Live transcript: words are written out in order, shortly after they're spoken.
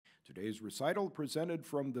Today's recital presented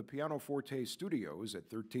from the PianoForte studios at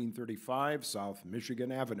 1335 South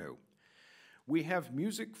Michigan Avenue. We have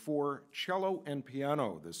music for cello and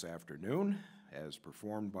piano this afternoon, as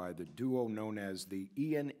performed by the duo known as the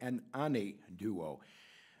Ian and Ani duo.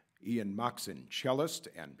 Ian Maksin, cellist,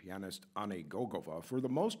 and pianist Ani Gogova. For the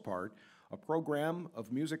most part, a program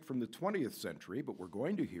of music from the 20th century, but we're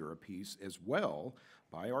going to hear a piece as well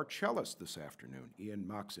by our cellist this afternoon, Ian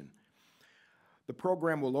Maksin. The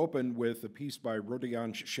program will open with a piece by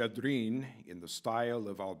Rodion Shchedrin in the style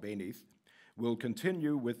of Albanith. We'll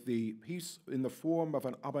continue with the piece in the form of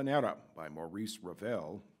an habanera by Maurice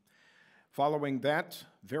Ravel. Following that,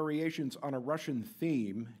 variations on a Russian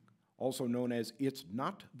theme, also known as It's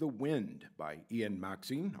Not the Wind by Ian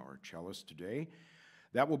Maksin, our cellist today.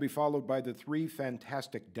 That will be followed by the Three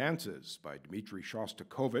Fantastic Dances by Dmitri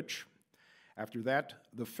Shostakovich. After that,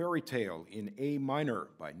 the Fairy Tale in A minor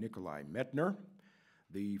by Nikolai Medtner.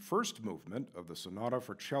 The first movement of the Sonata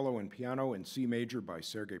for Cello and Piano in C major by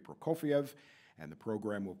Sergei Prokofiev, and the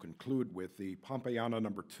program will conclude with the Pompeiana No.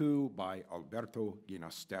 2 by Alberto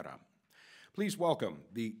Ginastera. Please welcome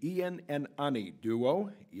the Ian and Ani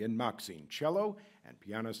duo, Ian Maksin, cello, and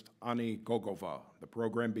pianist Ani Gogova. The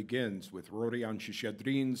program begins with Rodion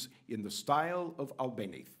Shchedrin's In the Style of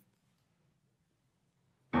Albanith.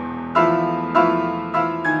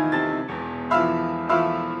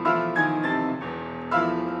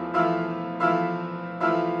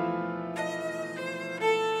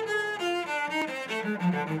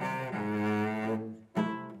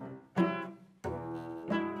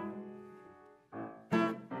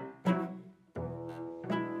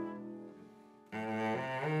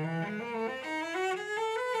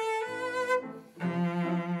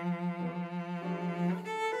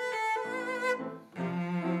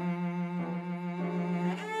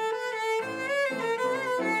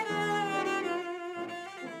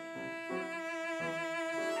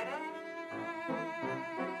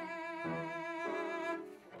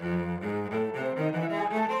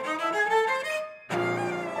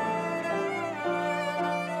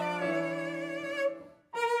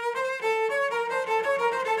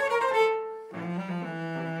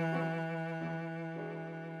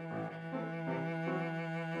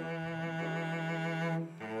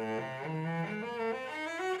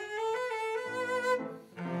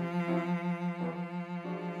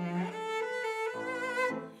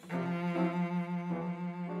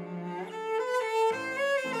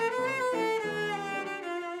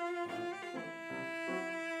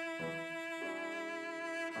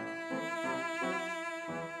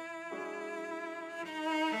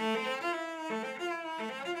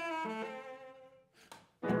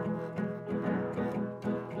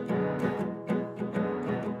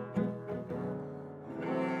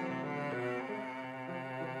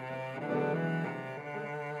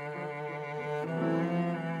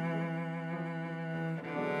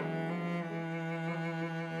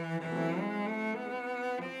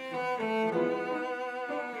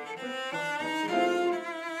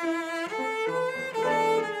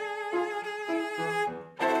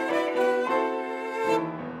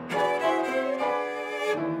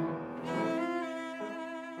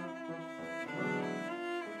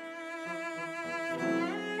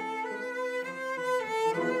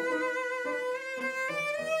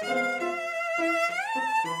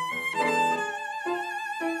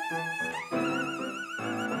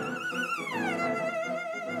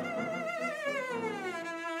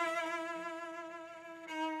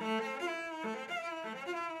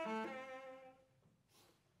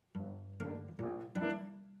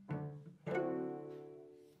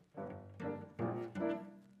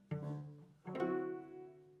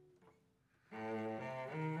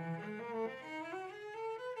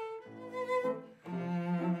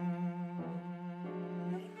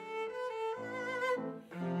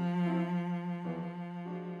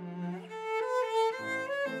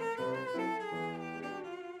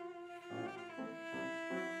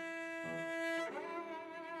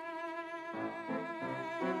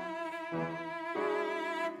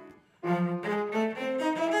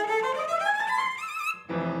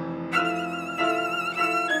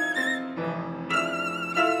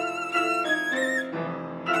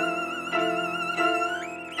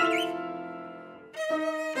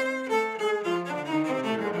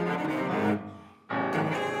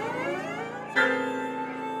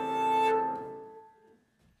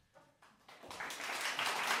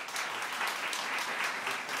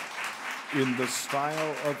 In the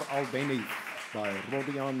Style of Albanith by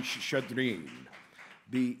Rodion Shchedrin.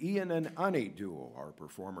 The Ian and Ani duo are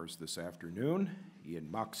performers this afternoon, Ian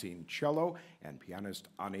Maksin cello and pianist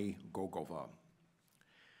Ani Gogova.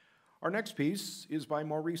 Our next piece is by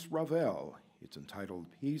Maurice Ravel. It's entitled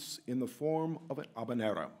Piece in the Form of an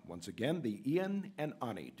Habanera. Once again, the Ian and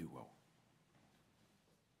Ani duo.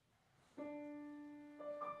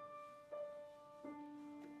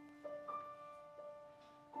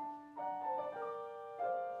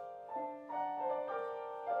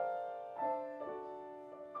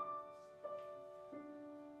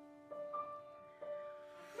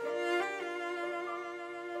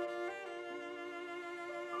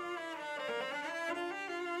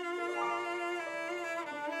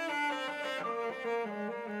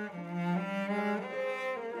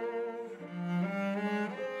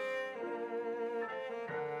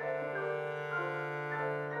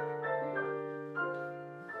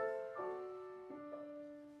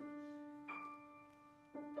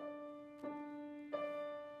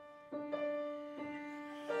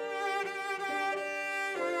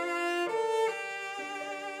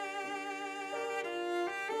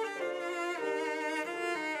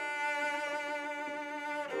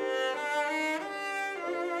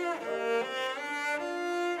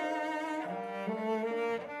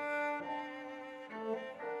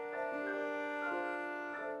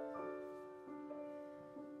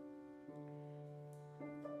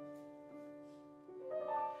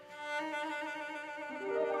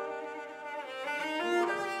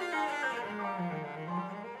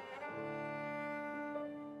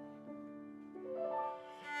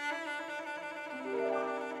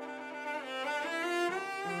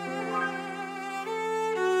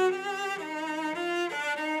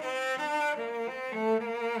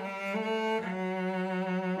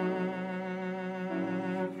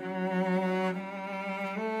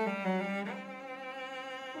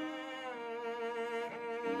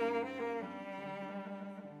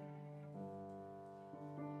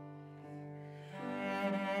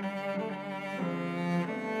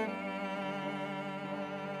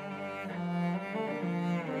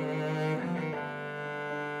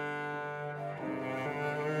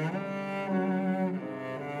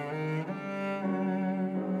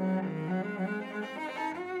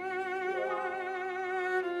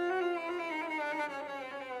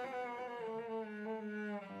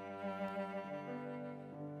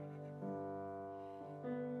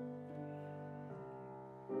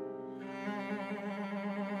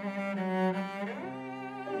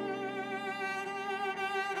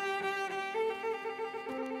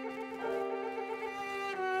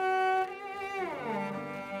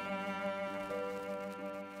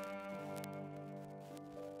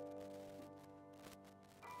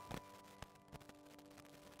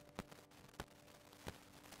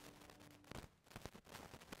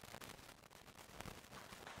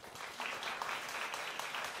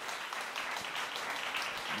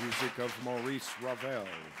 Music of Maurice Ravel,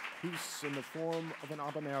 Piece in the Form of an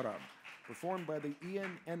Habanera, performed by the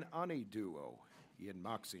Ian and Ani duo, Ian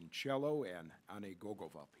Maksin cello and Ani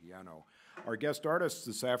Gogova piano. Our guest artists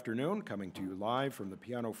this afternoon, coming to you live from the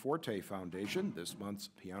PianoForte Foundation, this month's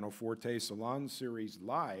PianoForte Salon Series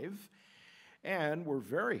Live. And we're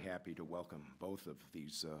very happy to welcome both of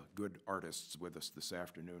these good artists with us this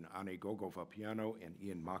afternoon, Ani Gogova piano and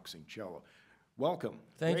Ian Maksin cello. Welcome.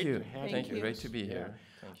 Thank Great you. to have Thank you. with Great us. to be here.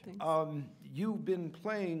 Yeah. Thank you. You've been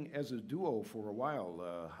playing as a duo for a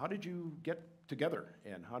while. How did you get together,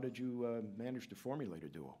 and how did you manage to formulate a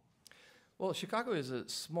duo? Well, Chicago is a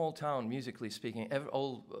small town, musically speaking.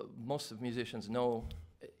 Most of musicians know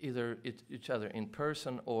either each other in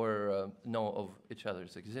person or know of each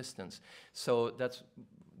other's existence. So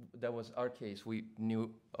that was our case. We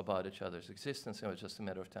knew about each other's existence. It was just a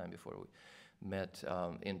matter of time before we met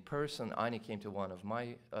in person. Ani came to one of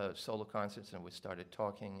my solo concerts, and we started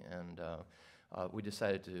talking, and we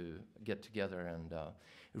decided to get together and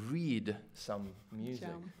read some music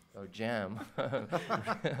or jam.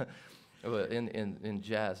 Well, in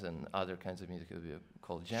jazz and other kinds of music, it would be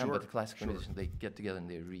called jam. Sure, But the classical sure. musicians, they get together and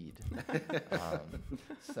they read.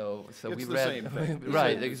 So It's we the read. same thing.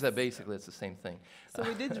 Right, basically it's the same thing. So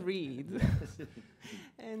we did read.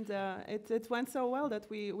 And it went so well that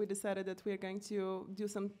we decided that we are going to do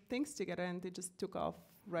some things together, and it just took off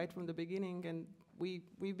right from the beginning. And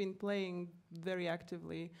we've been playing very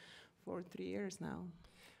actively for 3 years now.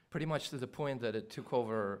 Pretty much to the point that it took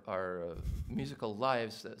over our musical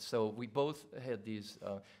lives. So we both had these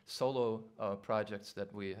solo projects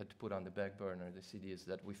that we had to put on the back burner, the CDs,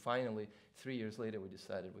 that we finally, 3 years later, we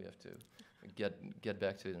decided we have to get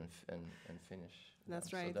back to it and finish.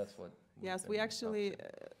 That's right. So that's what. Yes, we actually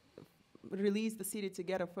released the CD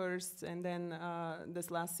together first, and then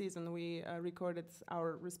this last season we recorded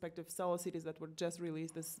our respective solo CDs that were just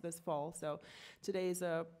released this fall. So today is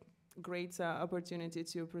a great opportunity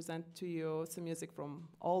to present to you some music from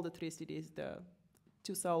all the 3 CDs, the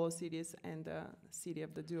 2 solo CDs and the CD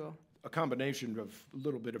of the duo. A combination of a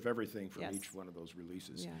little bit of everything from Yes. each one of those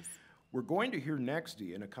releases. Yes. We're going to hear next,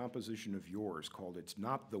 Ian, a composition of yours called It's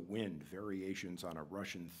Not the Wind, Variations on a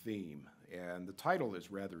Russian Theme. And the title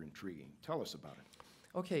is rather intriguing. Tell us about it.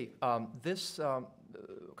 Okay, this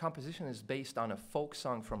composition is based on a folk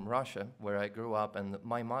song from Russia, where I grew up, and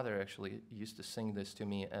my mother actually used to sing this to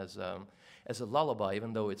me as a lullaby,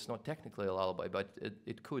 even though it's not technically a lullaby, but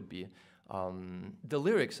it could be. The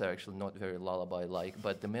lyrics are actually not very lullaby-like,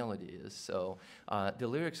 but the melody is. So the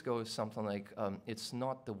lyrics go something like, it's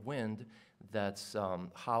not the wind that's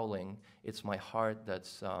howling, it's my heart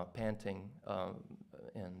that's panting,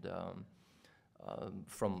 and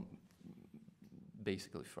from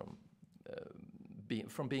basically from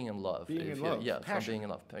being in love. Being in love. Yeah, Passion. from being in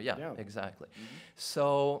love. Yeah. Exactly. Mm-hmm.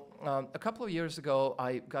 So a couple of years ago,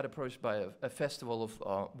 I got approached by a festival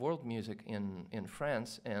of world music in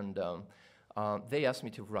France, and they asked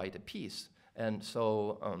me to write a piece. And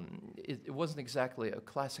so it wasn't exactly a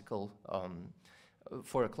classical,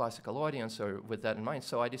 for a classical audience or with that in mind.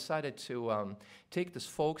 So I decided to take this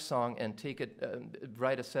folk song and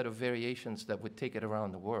write a set of variations that would take it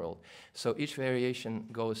around the world. So each variation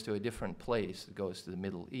goes to a different place. It goes to the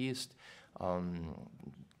Middle East,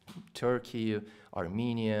 Turkey,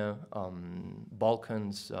 Armenia,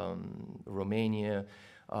 Balkans, Romania,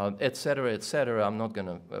 et cetera, et cetera. I'm not going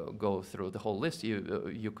to go through the whole list.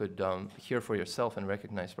 You could hear for yourself and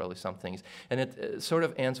recognize probably some things. And it sort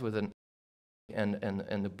of ends with an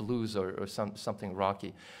and the blues or something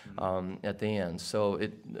rocky at the end. So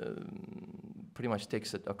it pretty much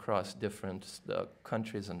takes it across different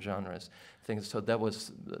countries and genres. Things. So that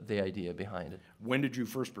was the idea behind it. When did you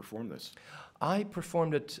first perform this? I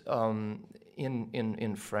performed it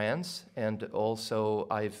in France, and also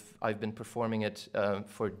I've been performing it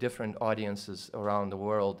for different audiences around the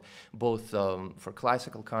world, both for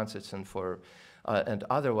classical concerts and for and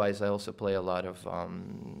otherwise I also play a lot of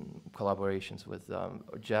collaborations with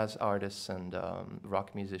jazz artists and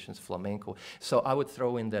rock musicians, flamenco. So I would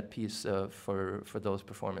throw in that piece for those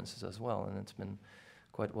performances as well, and it's been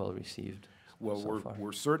quite well received. Well, so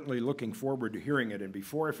we're certainly looking forward to hearing it. And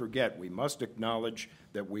before I forget, we must acknowledge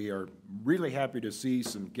that we are really happy to see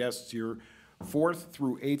some guests here, 4th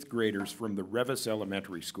through 8th graders from the Revis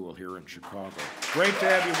Elementary School here in Chicago. Great to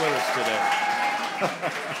have you with us today.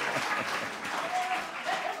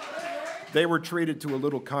 They were treated to a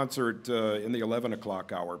little concert in the 11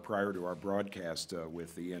 o'clock hour prior to our broadcast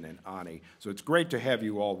with Ian and Ani. So it's great to have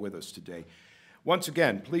you all with us today. Once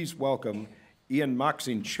again, please welcome Ian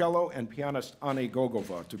Maksin, cello, and pianist Ani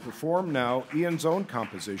Gogova to perform now Ian's own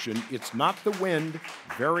composition, It's Not the Wind,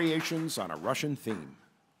 Variations on a Russian Theme.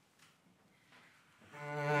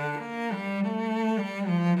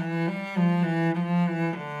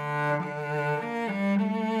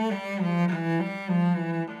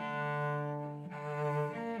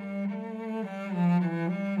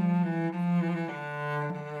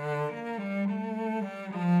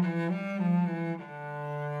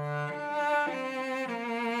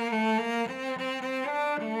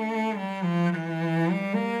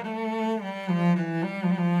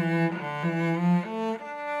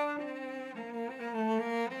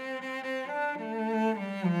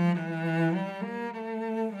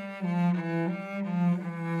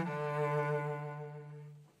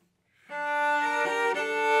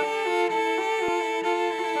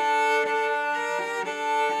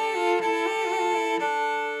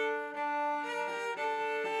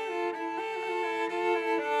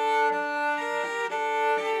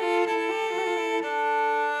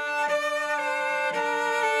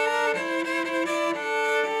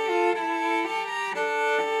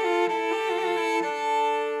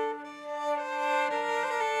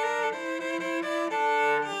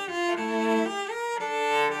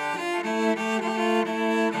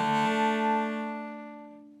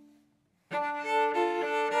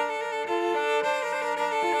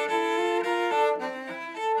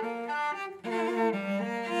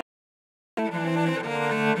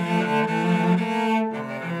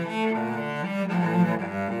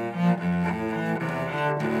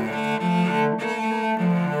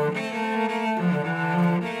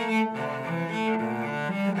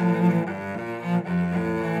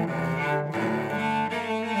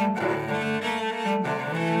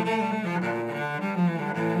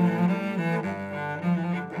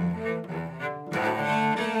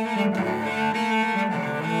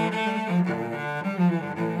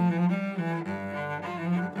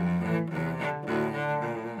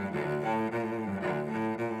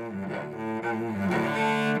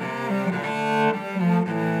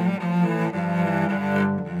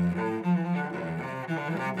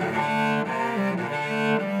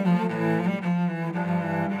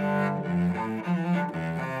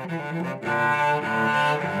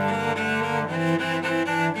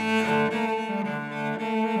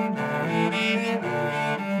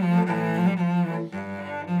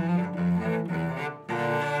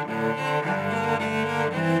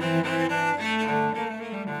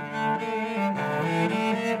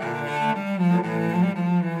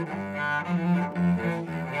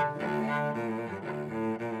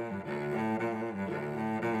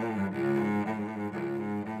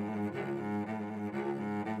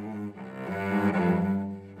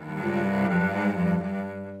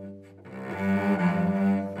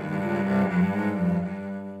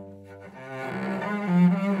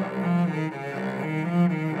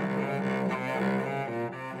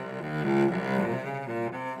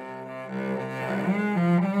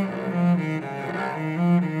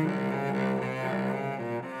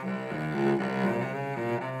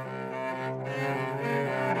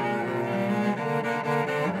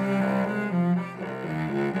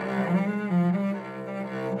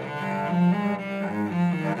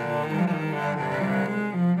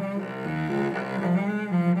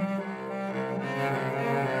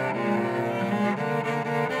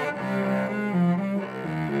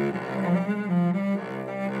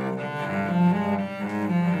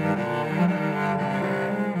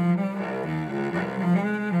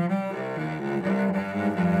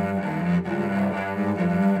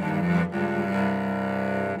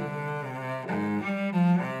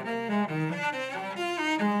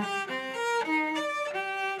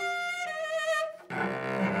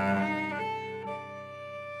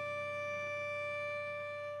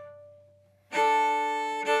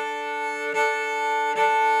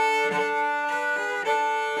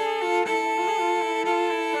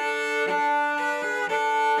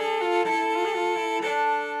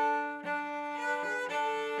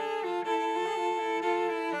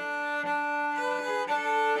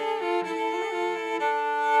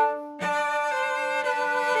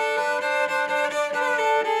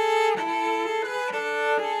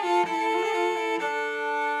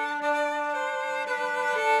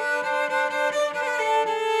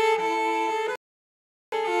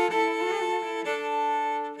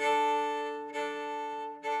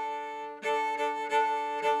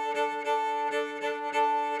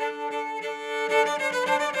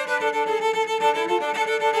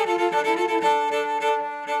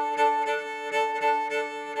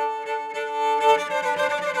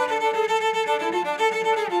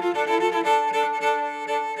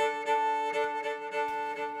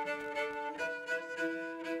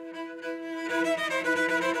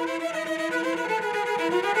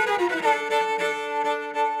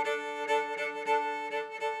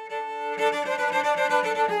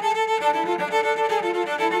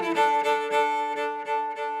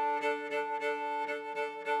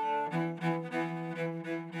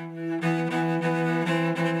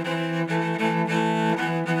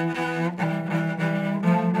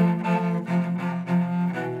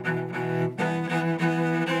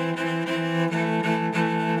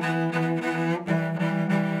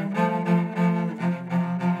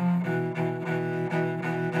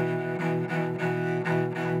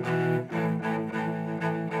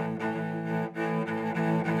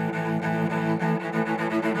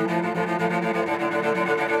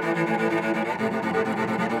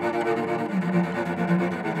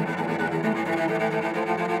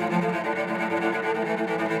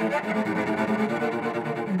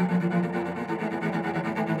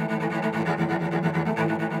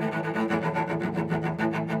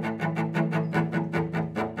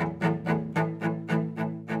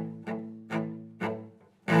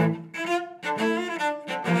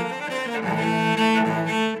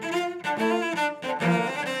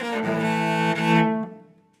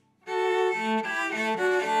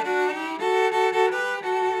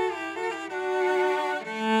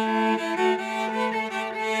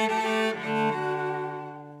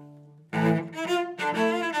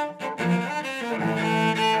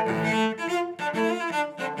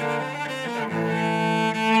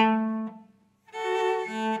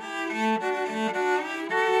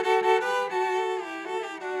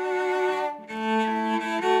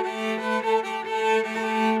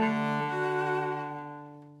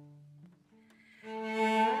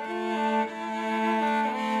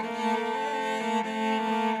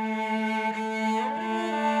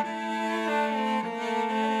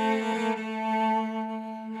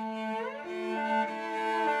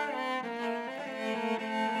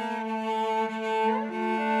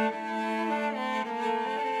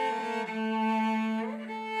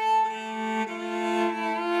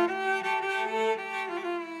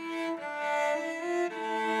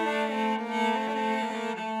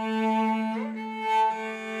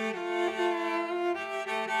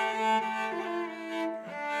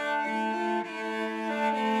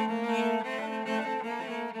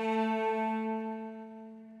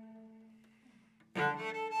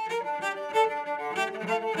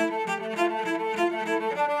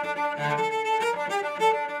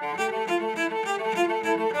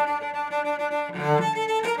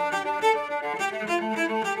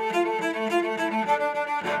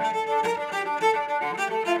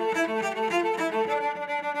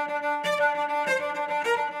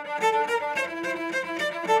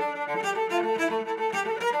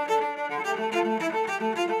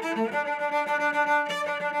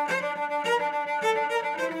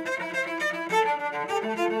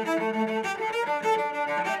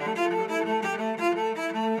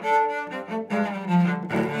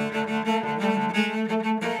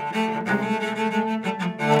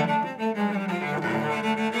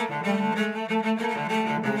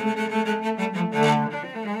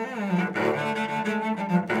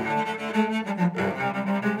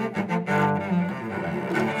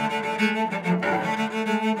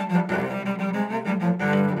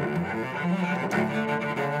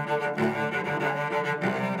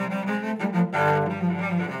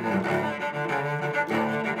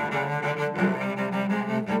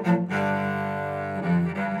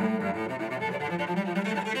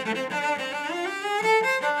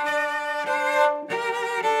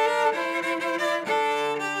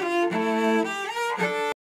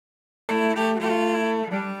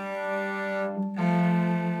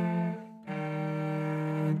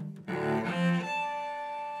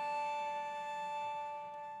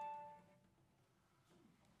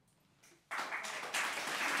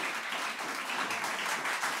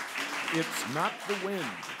 It's Not the Wind.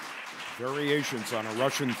 Variations on a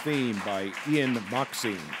Russian theme by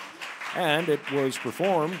Maksin. And it was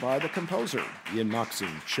performed by the composer,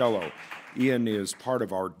 Maksin, cello. Ian is part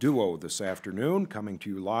of our duo this afternoon, coming to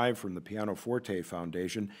you live from the PianoForte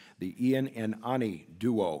Foundation, the Ian and Ani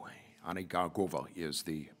duo. Ani Gogova is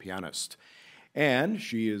the pianist. And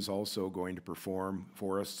she is also going to perform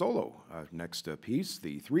for us solo. Next piece,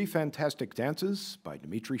 The Three Fantastic Dances by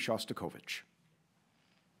Dmitri Shostakovich.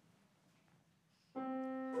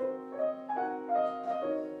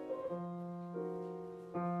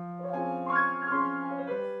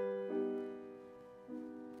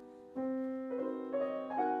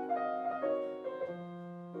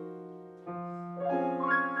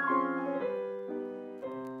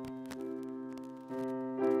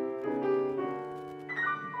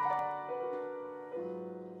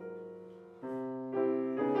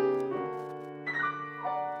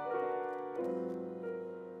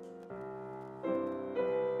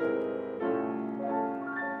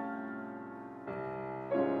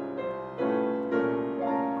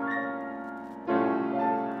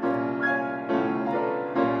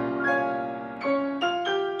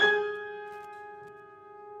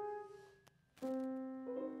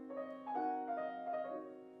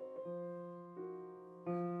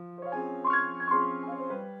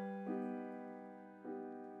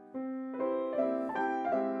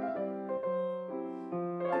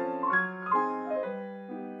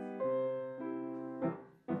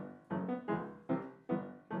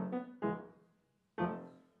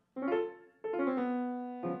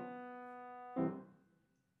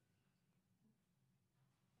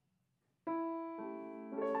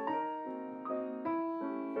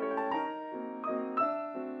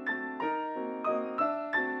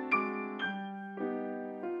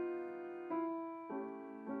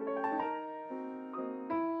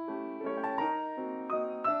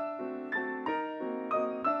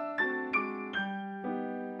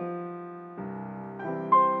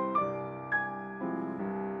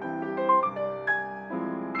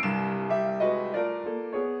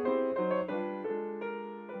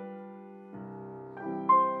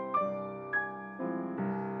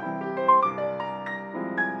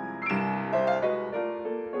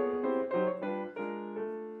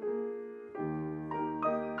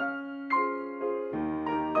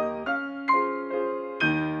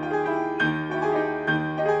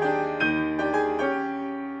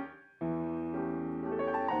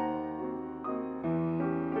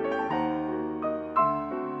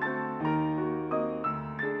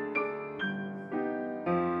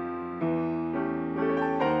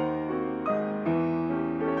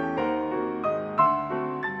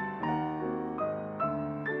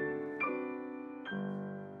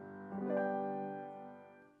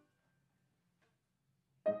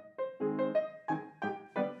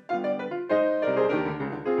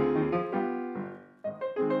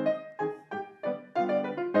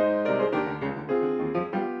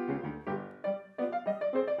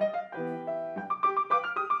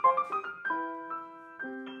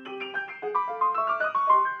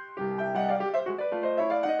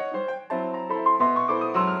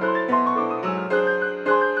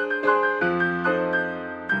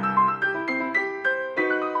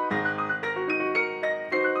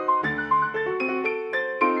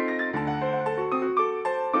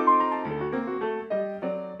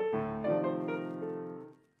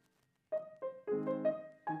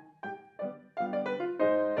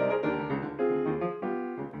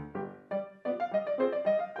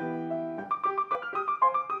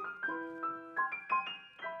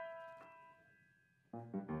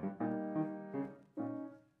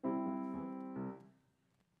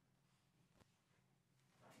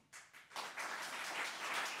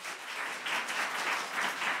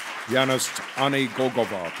 Pianist Ani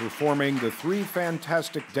Gogova performing The Three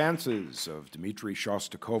Fantastic Dances of Dmitri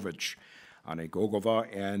Shostakovich. Ani Gogova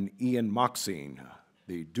and Ian Maksin,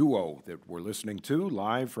 the duo that we're listening to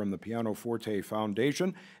live from the PianoForte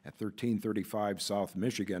Foundation at 1335 South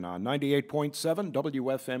Michigan on 98.7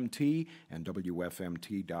 WFMT and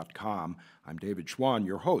WFMT.com. I'm David Schwann,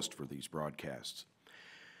 your host for these broadcasts.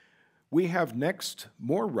 We have next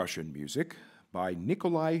more Russian music by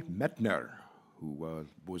Nikolai Metner, who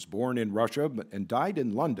was born in Russia and died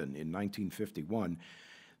in London in 1951.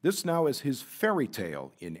 This now is his fairy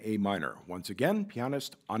tale in A minor. Once again,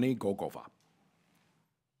 pianist Ani Gogova.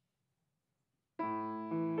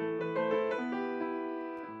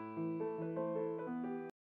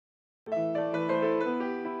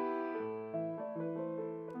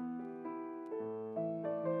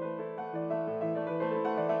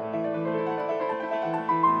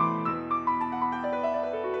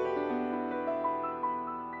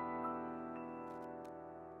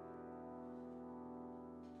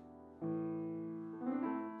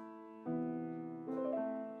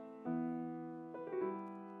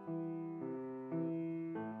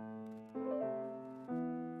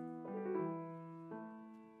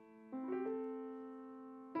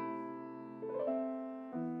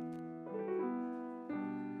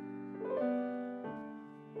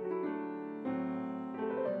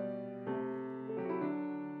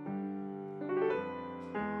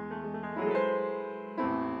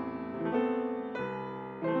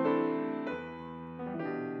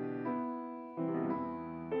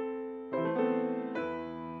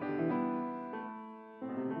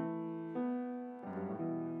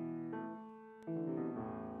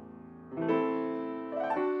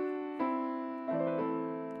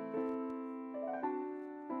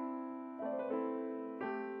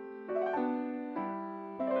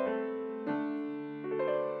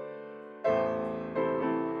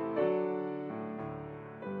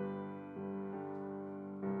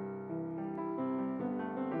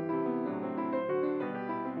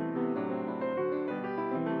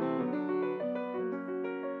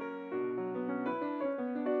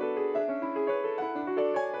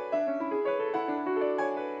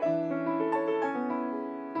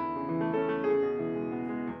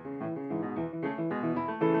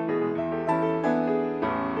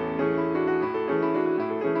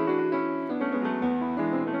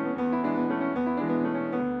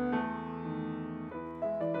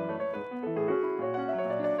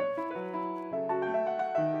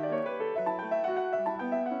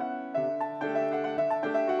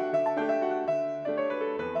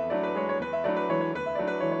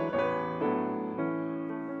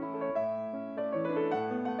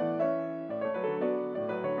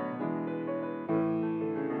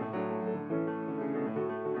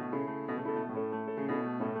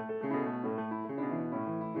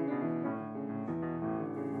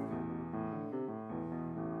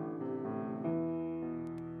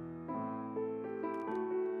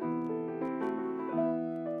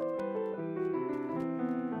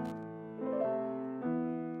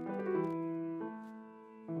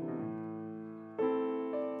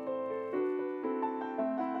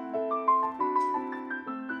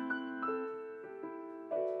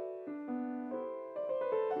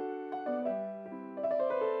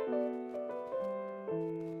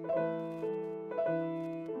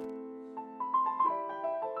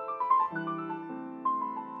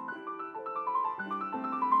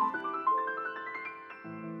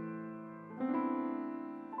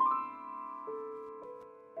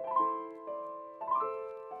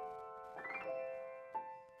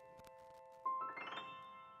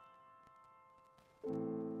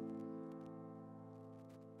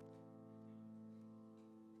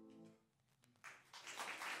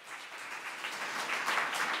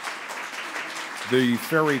 The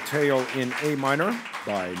Fairy Tale in A minor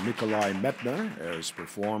by Nikolai Metner, as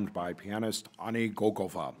performed by pianist Ani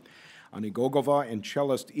Gogova. Ani Gogova and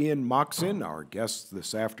cellist Ian Maksin, our guests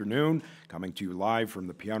this afternoon, coming to you live from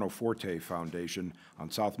the PianoForte Foundation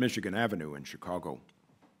on South Michigan Avenue in Chicago.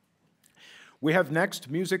 We have next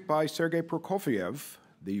music by Sergei Prokofiev,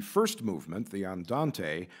 the first movement, the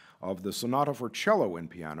Andante, of the Sonata for Cello and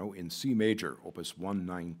Piano in C major, opus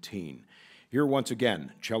 119. Here once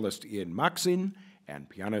again, cellist Ian Maksin and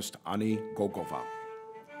pianist Ani Gogova.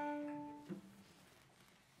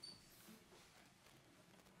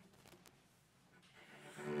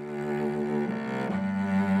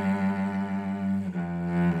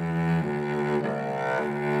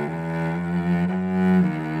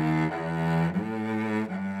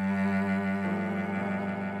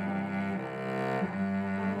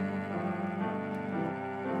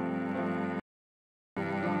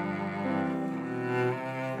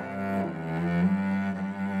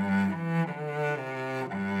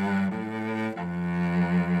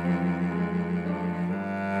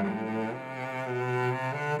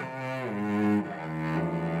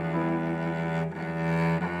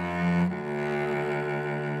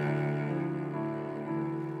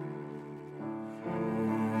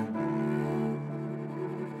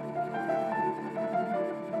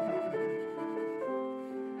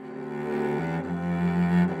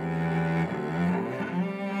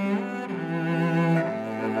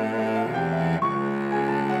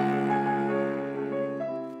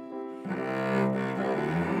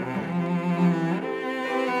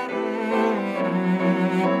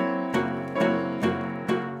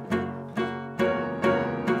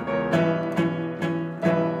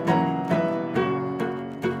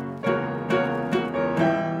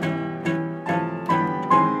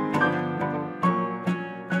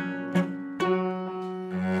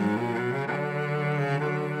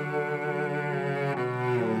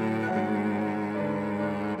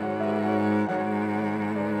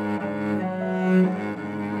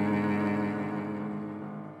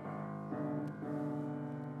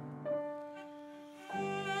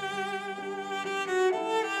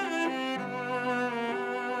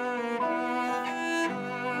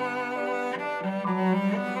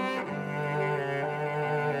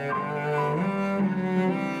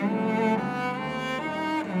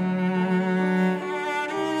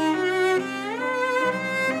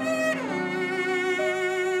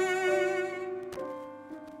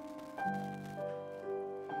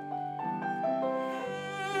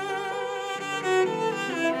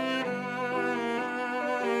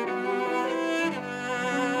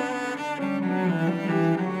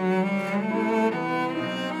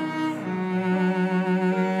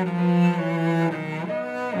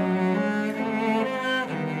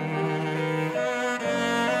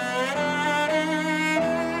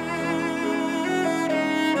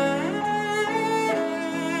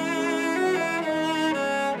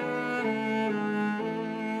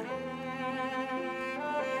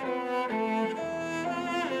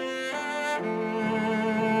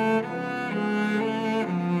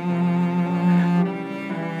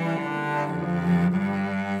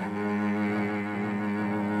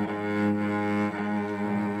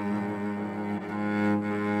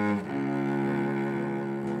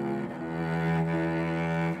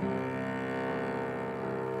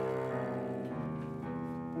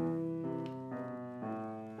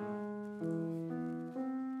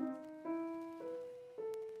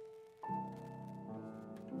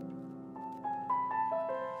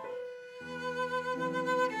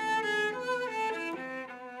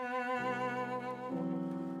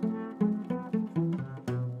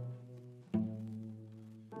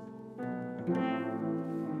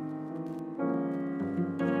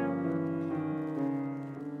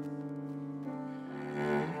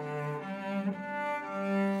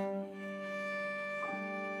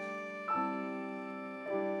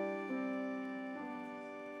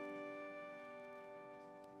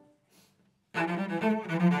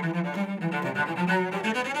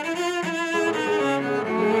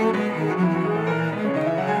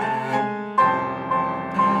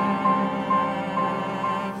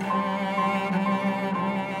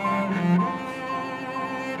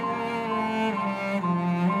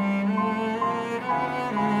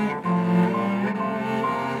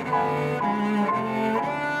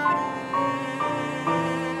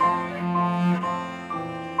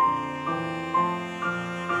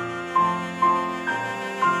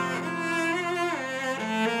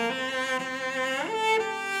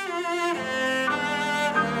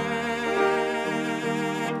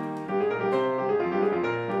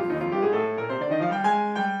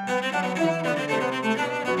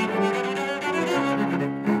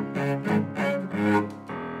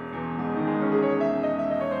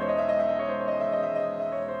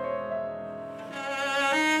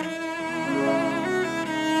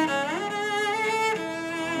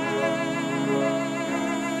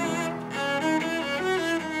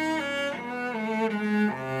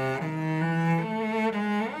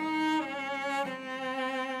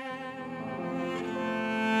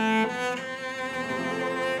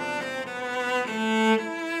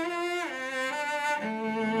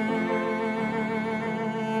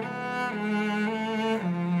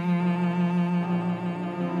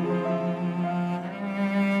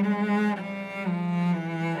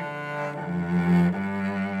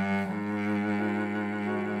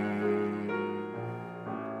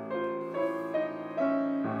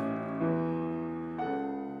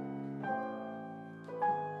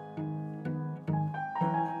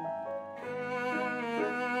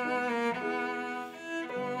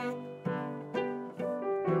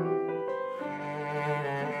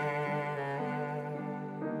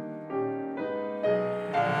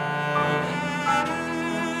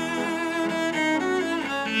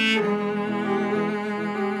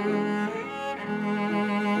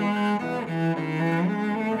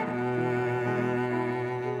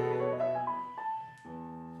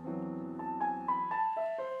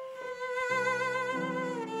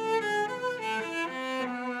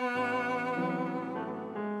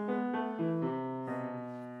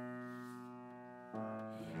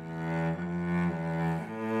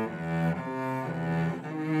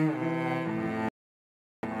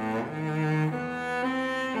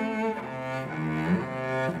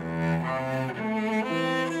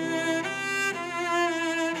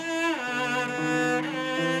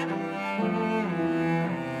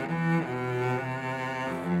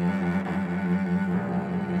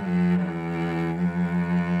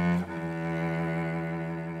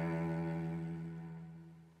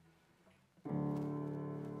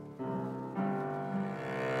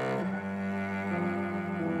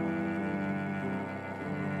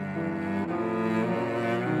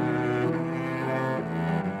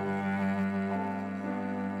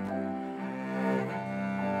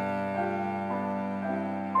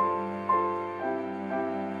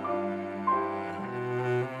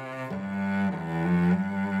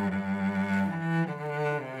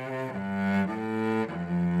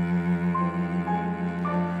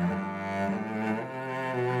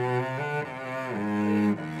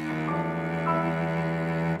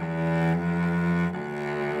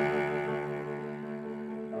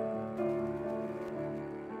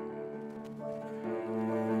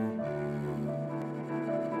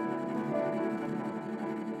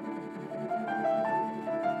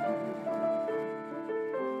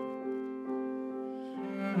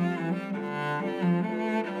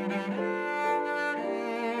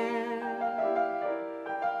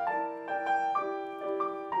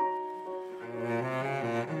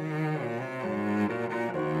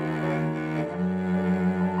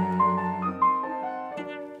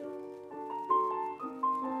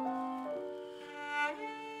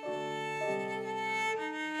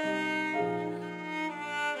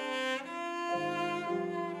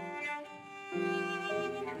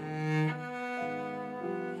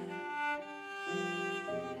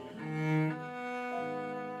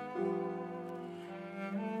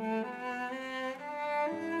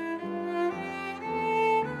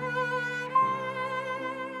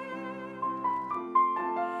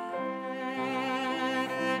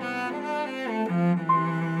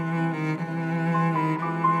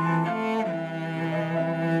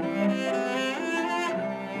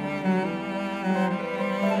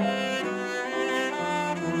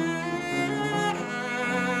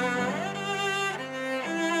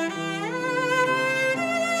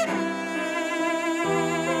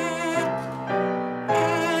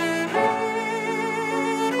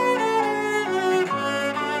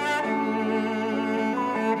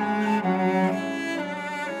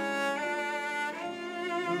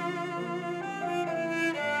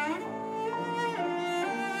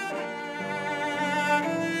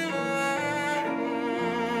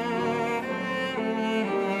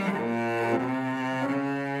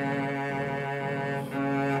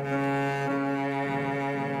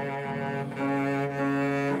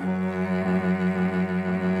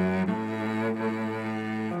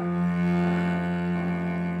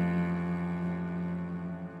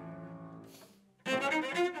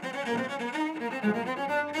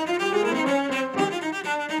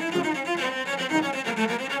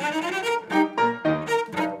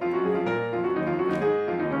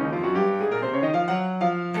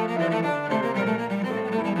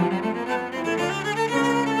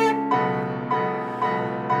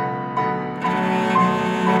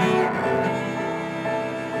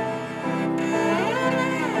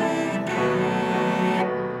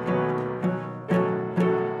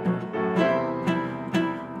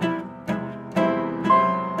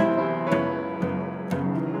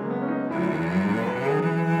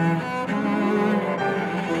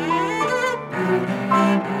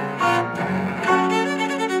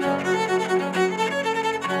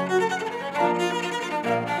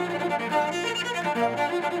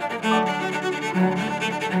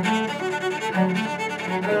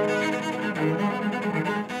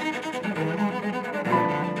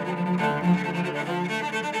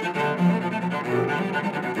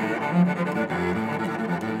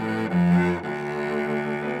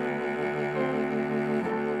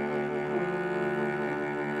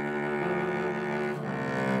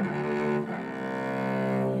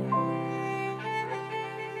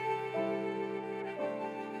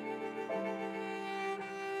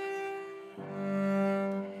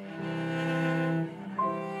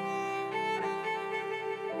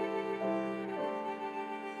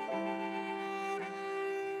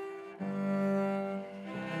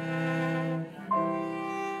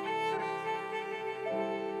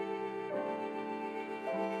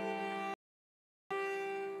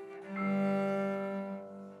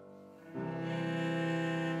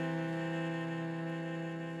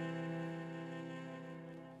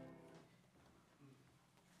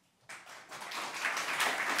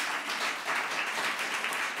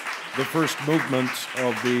 The first movement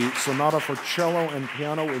of the Sonata for Cello and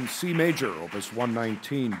Piano in C major, Opus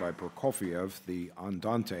 119 by Prokofiev, the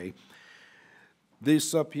Andante.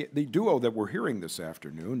 The duo that we're hearing this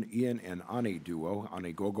afternoon, Ian and Ani duo,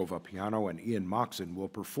 Ani Gogova piano and Ian Maksin, will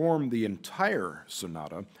perform the entire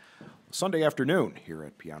sonata Sunday afternoon here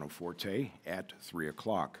at PianoForte at 3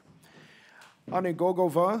 o'clock. Ani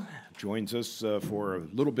Gogova joins us for a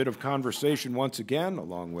little bit of conversation once again,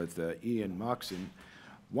 along with Ian Maksin.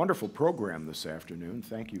 Wonderful program this afternoon.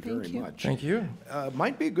 Thank you very much. Thank you.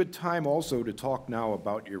 Might be a good time also to talk now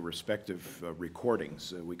about your respective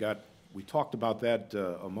recordings. We talked about that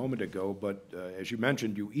a moment ago, but as you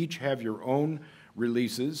mentioned, you each have your own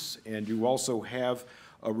releases, and you also have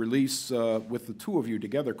a release with the two of you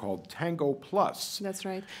together called Tango Plus. That's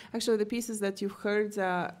right. Actually, the pieces that you've heard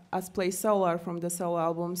us play solo are from the solo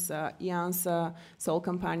albums, Ian's Soul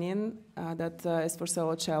Companion, that is for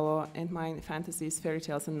solo cello, and my fantasies, fairy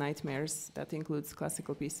tales, and nightmares. That includes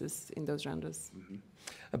classical pieces in those genres. Mm-hmm.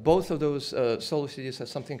 Both of those solo CDs have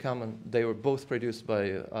something common. They were both produced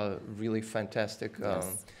by a really fantastic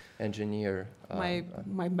engineer.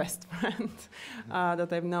 My best friend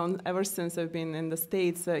that I've known ever since I've been in the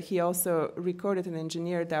States. He also recorded and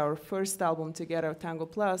engineered our first album together, Tango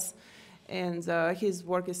Plus, and his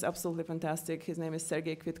work is absolutely fantastic. His name is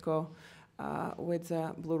Sergei Kvitko with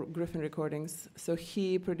Blue Griffin Recordings. So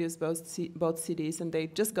he produced both CDs, and they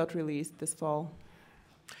just got released this fall.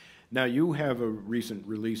 Now, you have a recent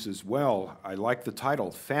release as well. I like the title,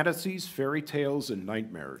 Fantasies, Fairy Tales, and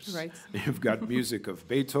Nightmares. Right. You've got music of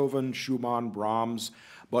Beethoven, Schumann, Brahms,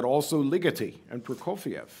 but also Ligeti and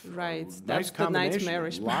Prokofiev. Right. Nice That's combination. the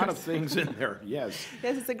nightmarish A lot part. of things in there, yes.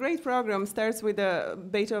 Yes, it's a great program. Starts with the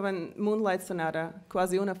Beethoven Moonlight Sonata,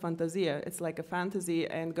 quasi una fantasia. It's like a fantasy,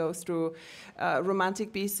 and goes through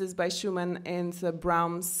romantic pieces by Schumann and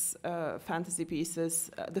Brahms fantasy pieces,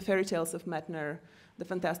 the fairy tales of Mettner, the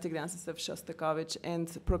fantastic dances of Shostakovich, and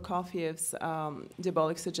Prokofiev's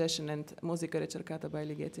Diabolic Suggestion and Musica Ricercata by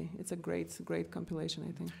Ligeti. It's a great compilation,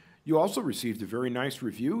 I think. You also received a very nice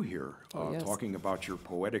review here, Yes. talking about your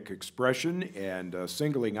poetic expression and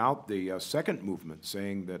singling out the second movement,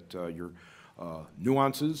 saying that your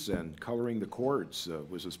nuances and coloring the chords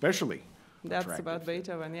was especially That's attractive. about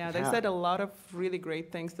Beethoven, yeah. They said a lot of really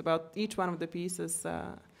great things about each one of the pieces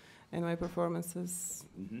in my performances.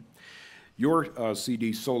 Mm-hmm. Your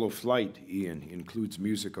CD, Solo Flight, Ian, includes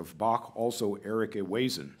music of Bach, also Eric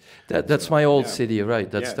Ewazen. That's my old CD, right?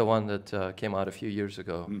 That's the one that came out a few years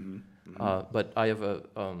ago. Mm-hmm. Mm-hmm. But I have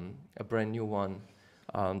a brand new one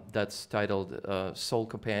that's titled Soul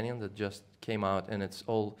Companion that just came out, and it's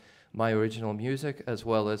all my original music as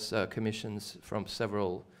well as commissions from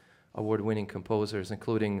several award-winning composers,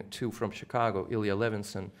 including two from Chicago, Ilya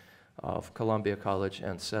Levinson of Columbia College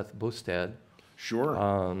and Seth Bustad. Sure.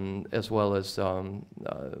 As well as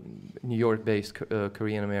New York-based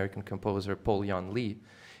Korean-American composer Paul Yan Lee.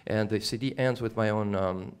 And the CD ends with my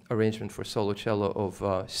own arrangement for solo cello of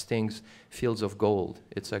Sting's Fields of Gold.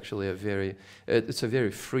 It's actually it's a very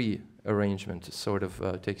free arrangement. It sort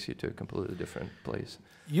of takes you to a completely different place.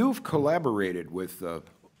 You've collaborated with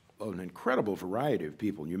an incredible variety of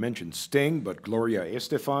people. You mentioned Sting, but Gloria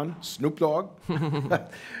Estefan, Snoop Dogg.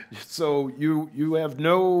 So you have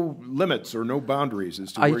no limits or no boundaries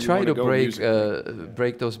as to where you want to go. I try to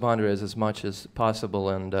break those boundaries as much as possible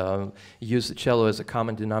and use the cello as a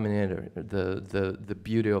common denominator. The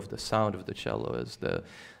beauty of the sound of the cello is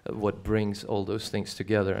what brings all those things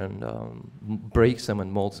together and breaks them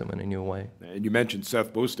and molds them in a new way. And you mentioned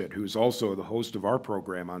Seth Bustad, who's also the host of our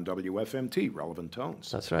program on WFMT, Relevant Tones.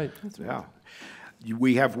 That's right. Yeah.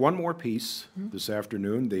 We have one more piece this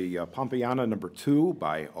afternoon, the Pompeiana No. 2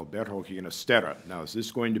 by Alberto Ginastera. Now, is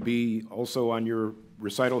this going to be also on your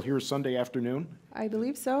recital here Sunday afternoon? I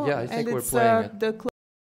believe so. Yeah, I think and we're it's, playing it. The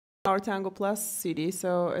our Tango Plus CD,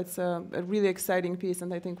 so it's a really exciting piece,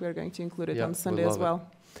 and I think we're going to include it on Sunday as well.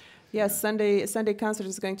 Yes, Sunday concert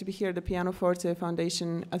is going to be here at the PianoForte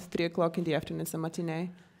Foundation at 3 o'clock in the afternoon. It's a matinee,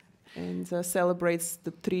 and celebrates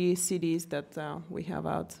the 3 CDs that we have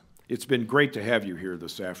out. It's been great to have you here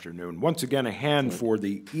this afternoon. Once again, a hand for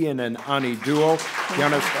the Ian and Ani duo,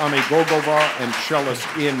 pianist Ani Gogova and cellist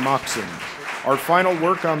Ian Maksin. Our final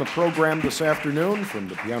work on the program this afternoon from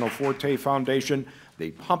the PianoForte Foundation,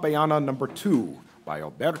 the Pompeiana No. 2 by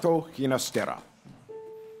Alberto Ginastera.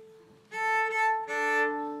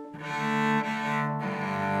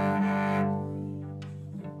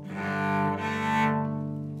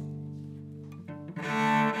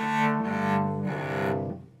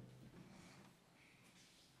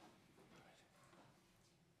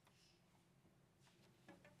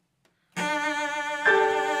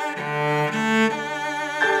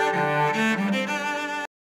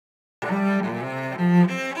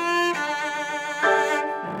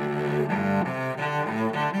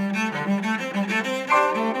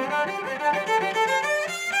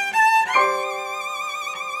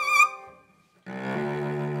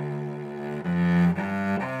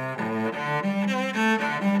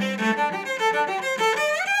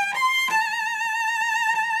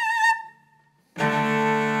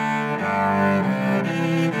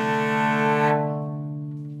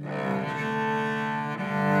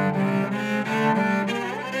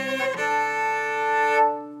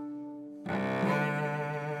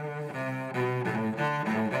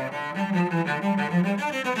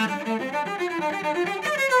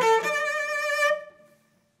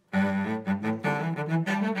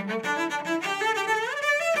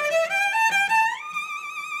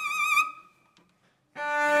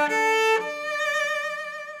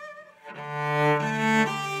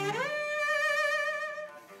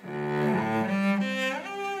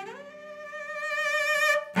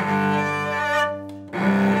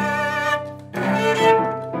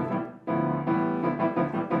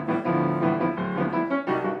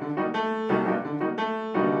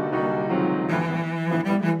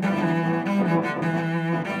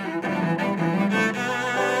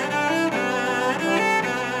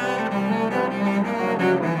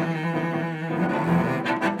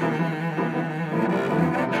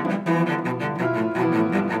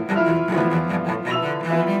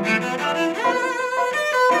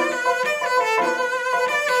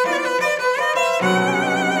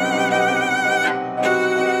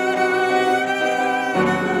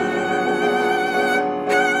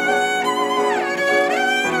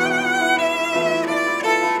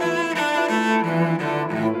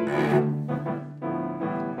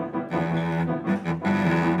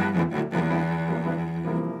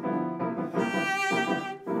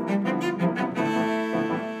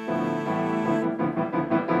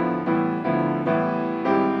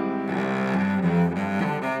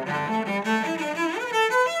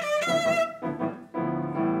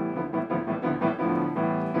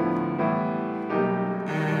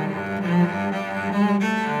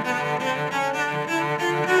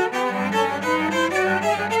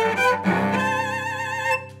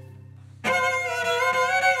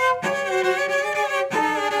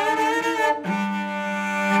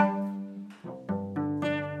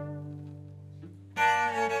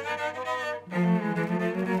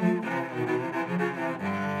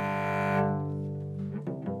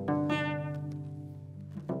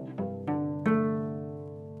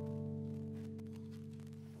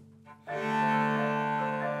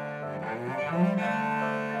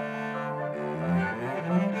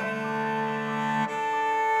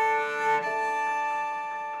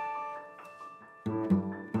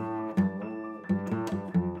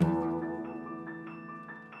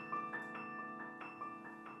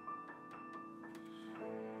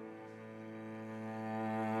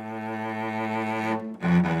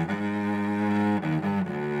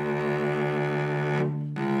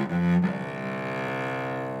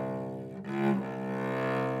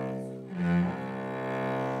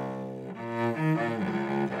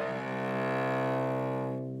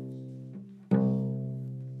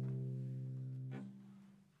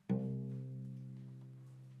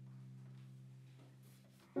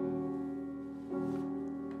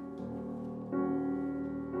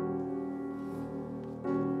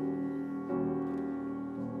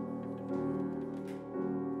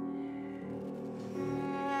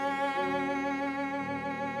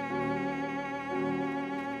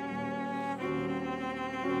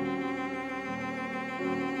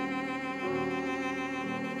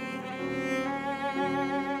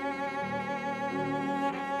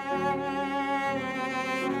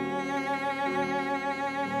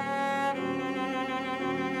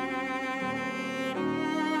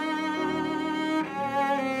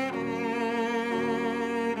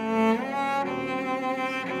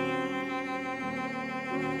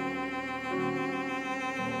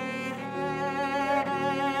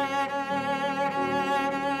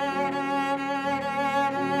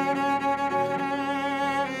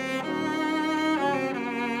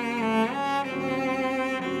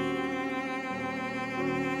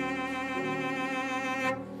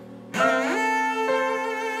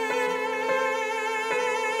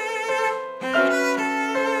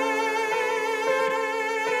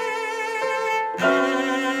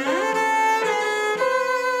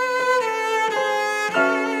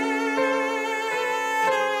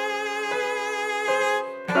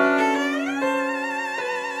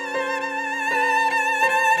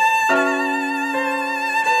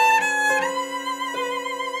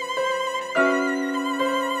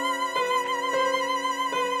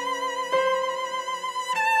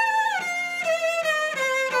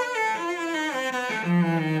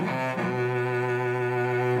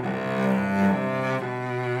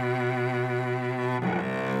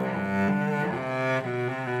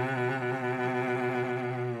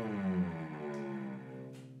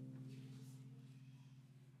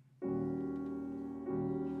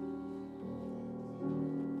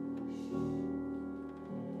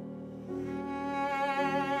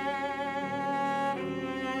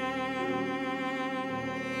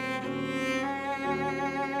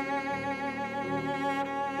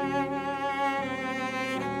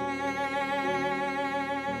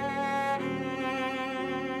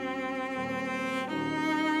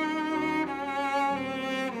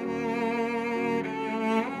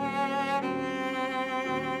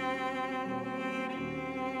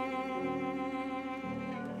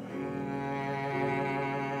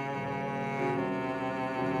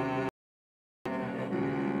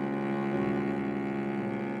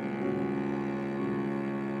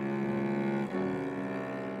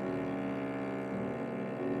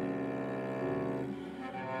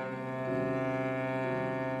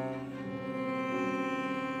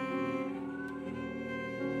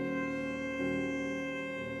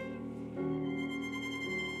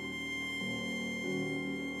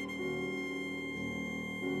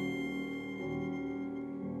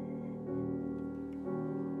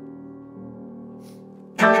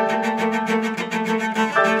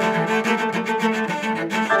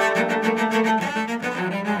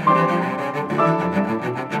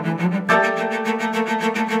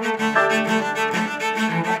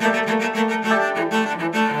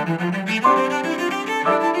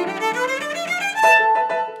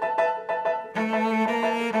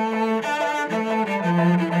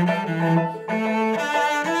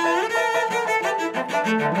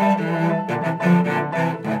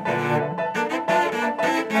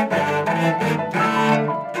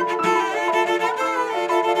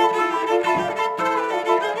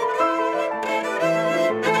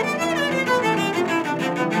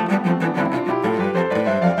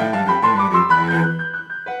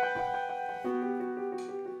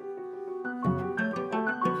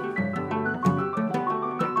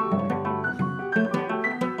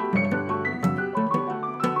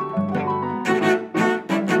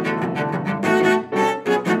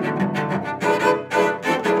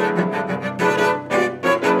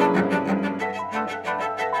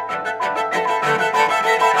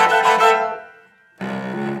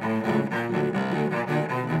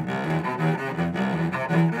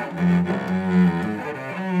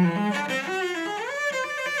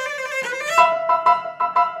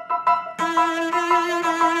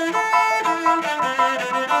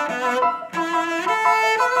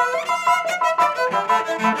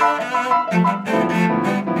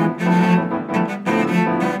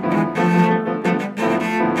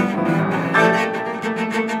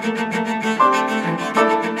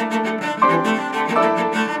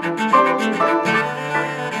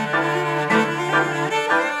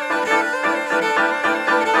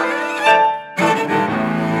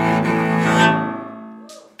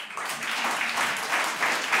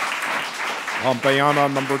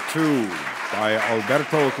 Italiana number 2 by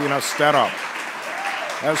Alberto Ginastera,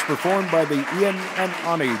 as performed by the Ian and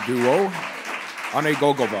Ani duo, Ani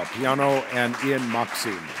Gogova, piano, and Ian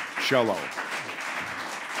Maksin, cello.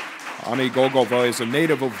 Ani Gogova is a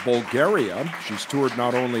native of Bulgaria. She's toured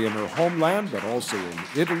not only in her homeland, but also in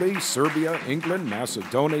Italy, Serbia, England,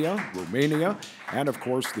 Macedonia, Romania, and of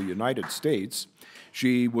course the United States.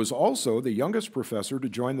 She was also the youngest professor to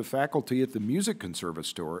join the faculty at the Music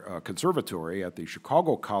Conservatory at the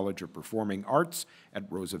Chicago College of Performing Arts at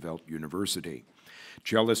Roosevelt University.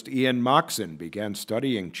 Cellist Ian Maksin began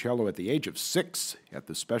studying cello at the age of 6 at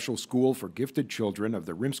the Special School for Gifted Children of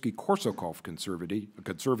the Rimsky-Korsakov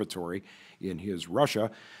Conservatory in his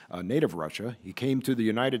native Russia. He came to the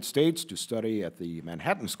United States to study at the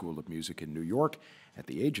Manhattan School of Music in New York at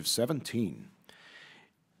the age of 17.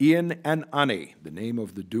 Ian and Ani, the name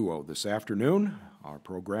of the duo this afternoon, our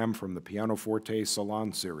program from the PianoForte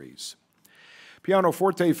Salon series.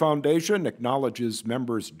 PianoForte Foundation acknowledges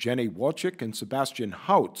members Jenny Wojcik and Sebastian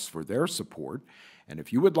Hautz for their support. And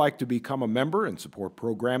if you would like to become a member and support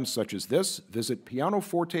programs such as this, visit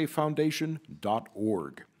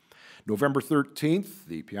pianofortefoundation.org. November 13th,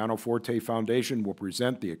 the PianoForte Foundation will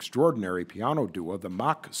present the extraordinary piano duo, the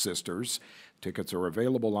Mach Sisters. Tickets are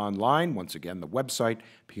available online. Once again, the website,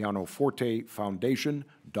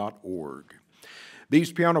 pianofortefoundation.org.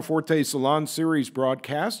 These PianoForte Salon Series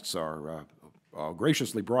broadcasts are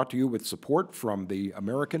graciously brought to you with support from the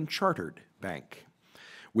American Chartered Bank.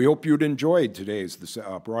 We hope you'd enjoyed today's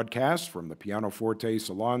broadcast from the PianoForte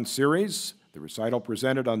Salon Series, the recital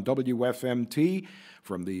presented on WFMT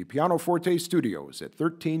from the PianoForte Studios at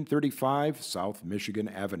 1335 South Michigan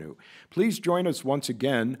Avenue. Please join us once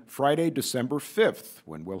again Friday, December 5th,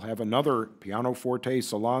 when we'll have another PianoForte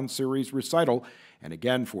Salon Series recital. And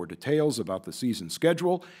again, for details about the season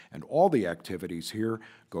schedule and all the activities here,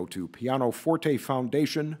 go to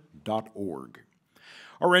pianofortefoundation.org.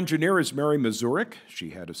 Our engineer is Mary Mazurik. She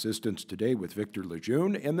had assistance today with Victor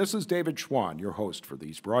Lejeune, and this is David Schwann, your host for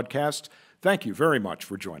these broadcasts. Thank you very much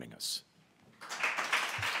for joining us.